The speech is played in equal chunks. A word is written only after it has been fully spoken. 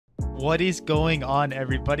What is going on,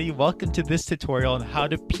 everybody? Welcome to this tutorial on how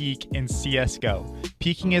to peek in CSGO.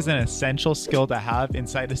 Peeking is an essential skill to have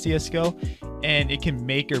inside of CSGO, and it can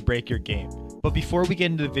make or break your game. But before we get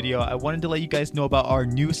into the video, I wanted to let you guys know about our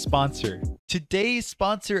new sponsor. Today's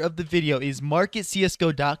sponsor of the video is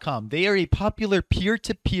MarketCSGO.com. They are a popular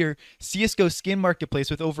peer-to-peer CSGO skin marketplace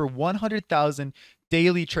with over 100,000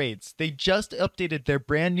 daily trades. They just updated their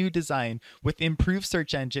brand new design with improved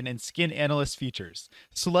search engine and skin analyst features.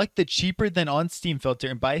 Select the cheaper than on Steam filter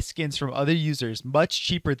and buy skins from other users much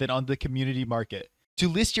cheaper than on the community market. To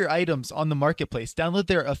list your items on the marketplace, download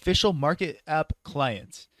their official market app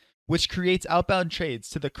client, which creates outbound trades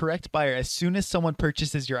to the correct buyer as soon as someone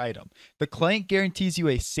purchases your item. The client guarantees you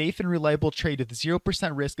a safe and reliable trade with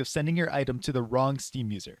 0% risk of sending your item to the wrong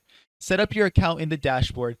Steam user. Set up your account in the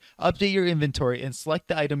dashboard, update your inventory, and select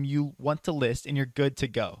the item you want to list, and you're good to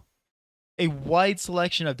go. A wide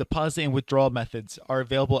selection of deposit and withdrawal methods are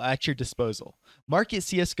available at your disposal. Market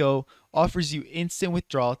CSGO offers you instant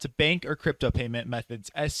withdrawal to bank or crypto payment methods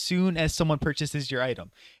as soon as someone purchases your item.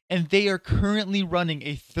 And they are currently running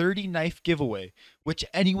a 30 knife giveaway, which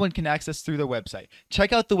anyone can access through their website.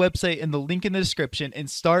 Check out the website and the link in the description and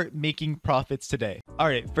start making profits today.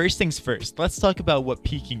 Alright, first things first, let's talk about what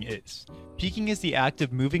peeking is. Peeking is the act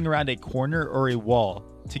of moving around a corner or a wall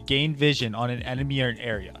to gain vision on an enemy or an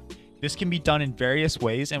area. This can be done in various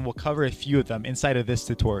ways, and we'll cover a few of them inside of this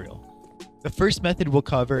tutorial. The first method we'll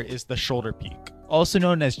cover is the shoulder peek, also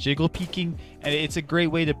known as jiggle peeking, and it's a great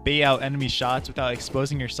way to bait out enemy shots without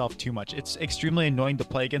exposing yourself too much. It's extremely annoying to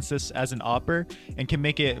play against this as an opper and can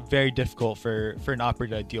make it very difficult for an opper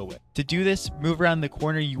to deal with. To do this, move around the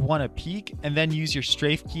corner you want to peek and then use your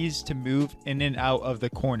strafe keys to move in and out of the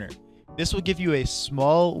corner. This will give you a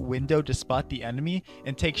small window to spot the enemy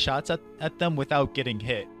and take shots at them without getting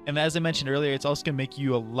hit. And as I mentioned earlier, it's also going to make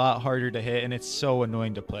you a lot harder to hit, and it's so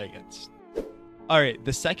annoying to play against. Alright,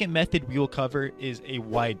 the second method we will cover is a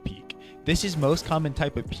wide peek. This is most common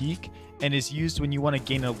type of peek and is used when you want to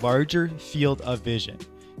gain a larger field of vision.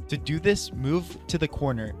 To do this, move to the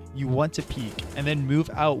corner you want to peek and then move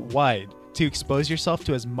out wide to expose yourself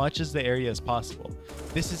to as much as the area as possible.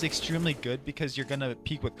 This is extremely good because you're going to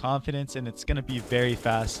peek with confidence, and it's going to be very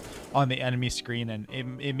fast on the enemy screen, and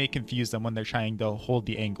it may confuse them when they're trying to hold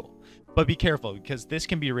the angle. But be careful, because this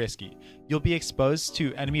can be risky. You'll be exposed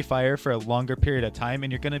to enemy fire for a longer period of time,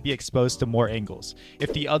 and you're going to be exposed to more angles.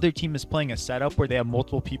 If the other team is playing a setup where they have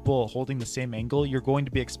multiple people holding the same angle, you're going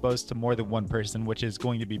to be exposed to more than one person, which is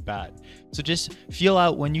going to be bad. So just feel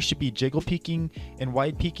out when you should be jiggle peeking and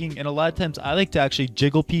wide peeking, and a lot of times I like to actually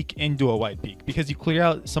jiggle peek into a wide peek, because you clear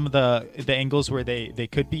out some of the angles where they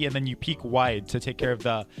could be, and then you peek wide to take care of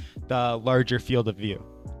the larger field of view.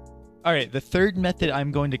 Alright, the third method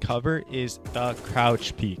I'm going to cover is the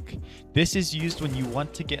crouch peek. This is used when you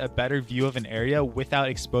want to get a better view of an area without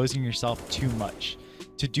exposing yourself too much.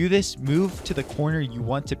 To do this, move to the corner you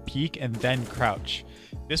want to peek and then crouch.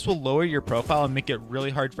 This will lower your profile and make it really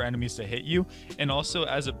hard for enemies to hit you. And also,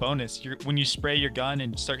 as a bonus, when you spray your gun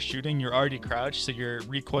and start shooting, you're already crouched, so your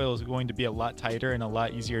recoil is going to be a lot tighter and a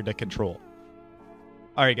lot easier to control.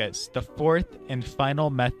 Alright guys, the fourth and final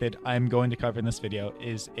method I'm going to cover in this video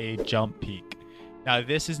is a jump peek. Now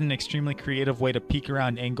this is an extremely creative way to peek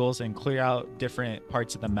around angles and clear out different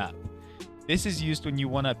parts of the map. This is used when you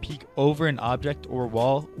want to peek over an object or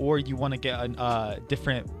wall, or you want to get a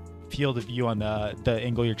different field of view on the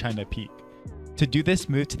angle you're trying to peek. To do this,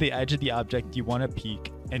 move to the edge of the object you want to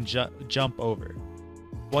peek and jump over.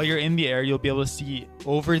 While you're in the air, you'll be able to see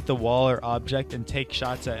over the wall or object and take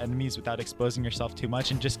shots at enemies without exposing yourself too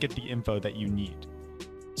much and just get the info that you need.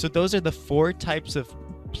 So those are the 4 types of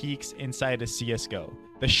peeks inside of CSGO.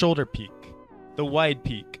 The shoulder peek, the wide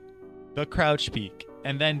peek, the crouch peek,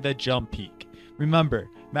 and then the jump peek. Remember,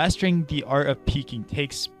 mastering the art of peeking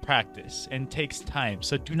takes practice and takes time,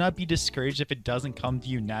 so do not be discouraged if it doesn't come to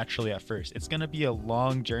you naturally at first. It's going to be a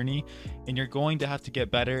long journey, and you're going to have to get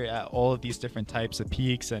better at all of these different types of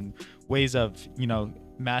peeks and ways of,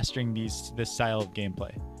 mastering this style of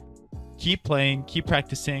gameplay. Keep playing, keep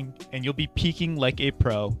practicing, and you'll be peeking like a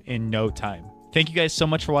pro in no time. Thank you guys so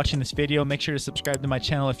much for watching this video. Make sure to subscribe to my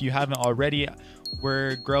channel if you haven't already.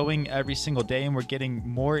 We're growing every single day, and we're getting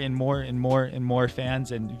more and more and more and more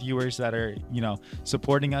fans and viewers that are,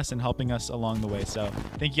 supporting us and helping us along the way. So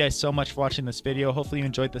thank you guys so much for watching this video. Hopefully you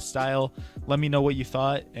enjoyed the style. Let me know what you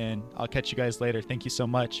thought, and I'll catch you guys later. Thank you so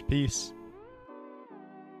much. Peace.